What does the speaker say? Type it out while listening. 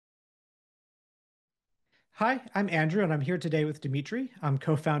Hi, I'm Andrew, and I'm here today with Dimitri. I'm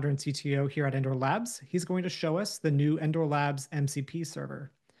co-founder and CTO here at Endor Labs. He's going to show us the new Endor Labs MCP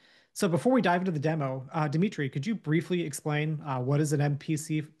server. So before we dive into the demo, Dimitri, could you briefly explain what is an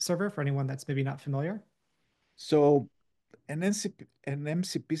MPC server for anyone that's maybe not familiar? So an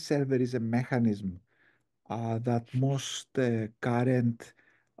MCP server is a mechanism that most current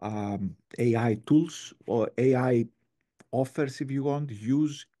AI tools or AI offers, if you want,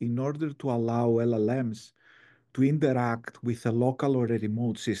 use in order to allow LLMs to interact with a local or a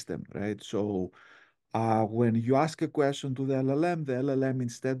remote system, right? So when you ask a question to the LLM,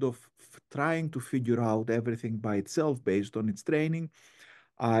 instead of trying to figure out everything by itself based on its training,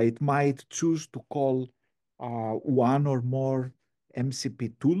 it might choose to call one or more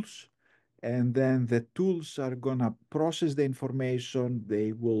MCP tools, and then the tools are going to process the information.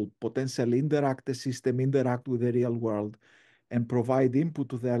 They will potentially interact the system, interact with the real world, and provide input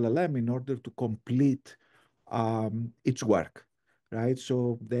to the LLM in order to complete its work, right?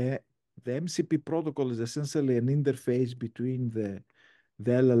 So the MCP protocol is essentially an interface between the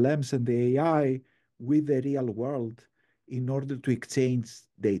LLMs and the AI with the real world in order to exchange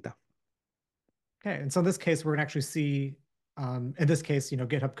data. Okay, and so in this case, we're going to actually see, in this case,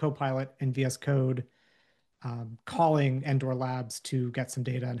 GitHub Copilot and VS Code calling Endor Labs to get some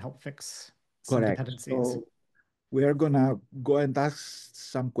data and help fix some Correct. dependencies. So we are gonna go and ask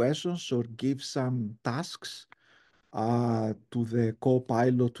some questions or give some tasks to the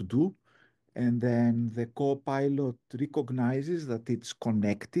co-pilot to do, and then the co-pilot recognizes that it's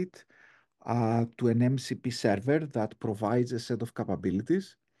connected to an MCP server that provides a set of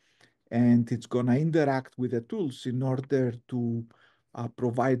capabilities, and it's gonna interact with the tools in order to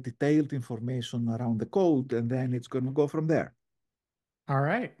provide detailed information around the code, and then it's gonna go from there. All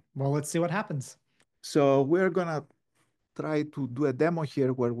right, well, let's see what happens. So we're gonna try to do a demo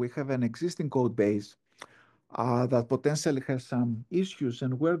here where we have an existing code base that potentially has some issues,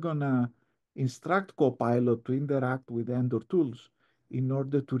 and we're gonna instruct Copilot to interact with Endor tools in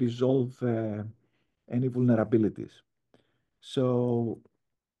order to resolve any vulnerabilities. So,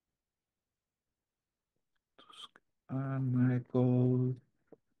 my code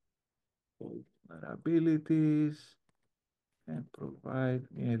vulnerabilities and provide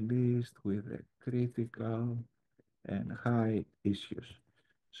me a list with the critical and high issues.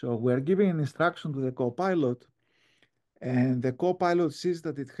 So we're giving an instruction to the Copilot, and the Copilot sees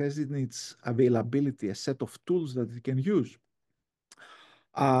that it has in its availability a set of tools that it can use.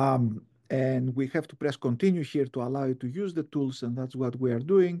 And we have to press continue here to allow it to use the tools, and that's what we are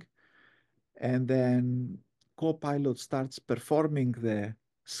doing. And then Copilot starts performing the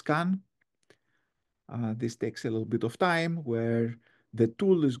scan. This takes a little bit of time where the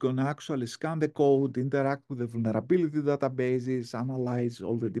tool is going to actually scan the code, interact with the vulnerability databases, analyze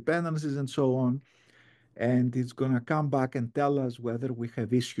all the dependencies, and so on. And it's going to come back and tell us whether we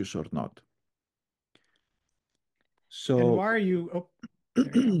have issues or not. And So, why are you? Oh,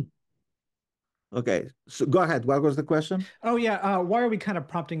 there you go. okay, so go ahead. What was the question? Oh yeah, why are we kind of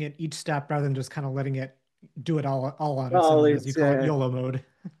prompting it each step rather than just kind of letting it do it all on its Well, own, as you it's call it, YOLO mode?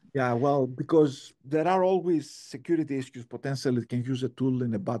 yeah, well, because there are always security issues. Potentially, it can use a tool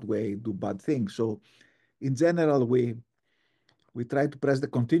in a bad way, do bad things. So, in general, we try to press the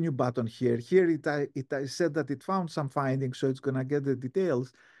continue button here. Here, it said that it found some findings, so it's gonna get the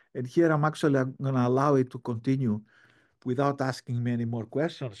details. And here, I'm actually gonna allow it to continue without asking me any more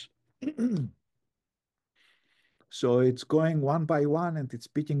questions. So it's going one by one, and it's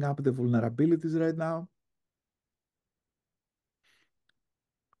picking up the vulnerabilities right now.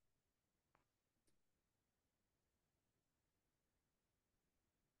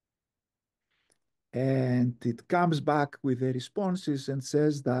 And it comes back with the responses and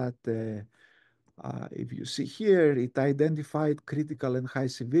says that if you see here, it identified critical and high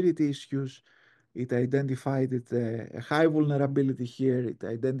severity issues. It identified a high vulnerability here. It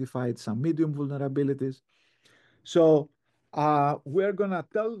identified some medium vulnerabilities. So we're gonna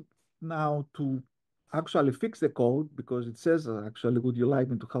tell now to actually fix the code because it says actually, would you like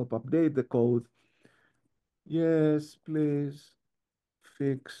me to help update the code? Yes, please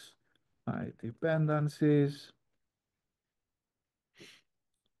fix my dependencies.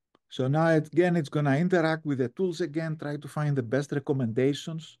 So now again, it's going to interact with the tools again, try to find the best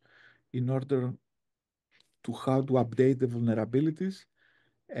recommendations in order to how to update the vulnerabilities,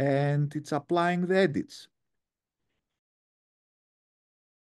 and it's applying the edits.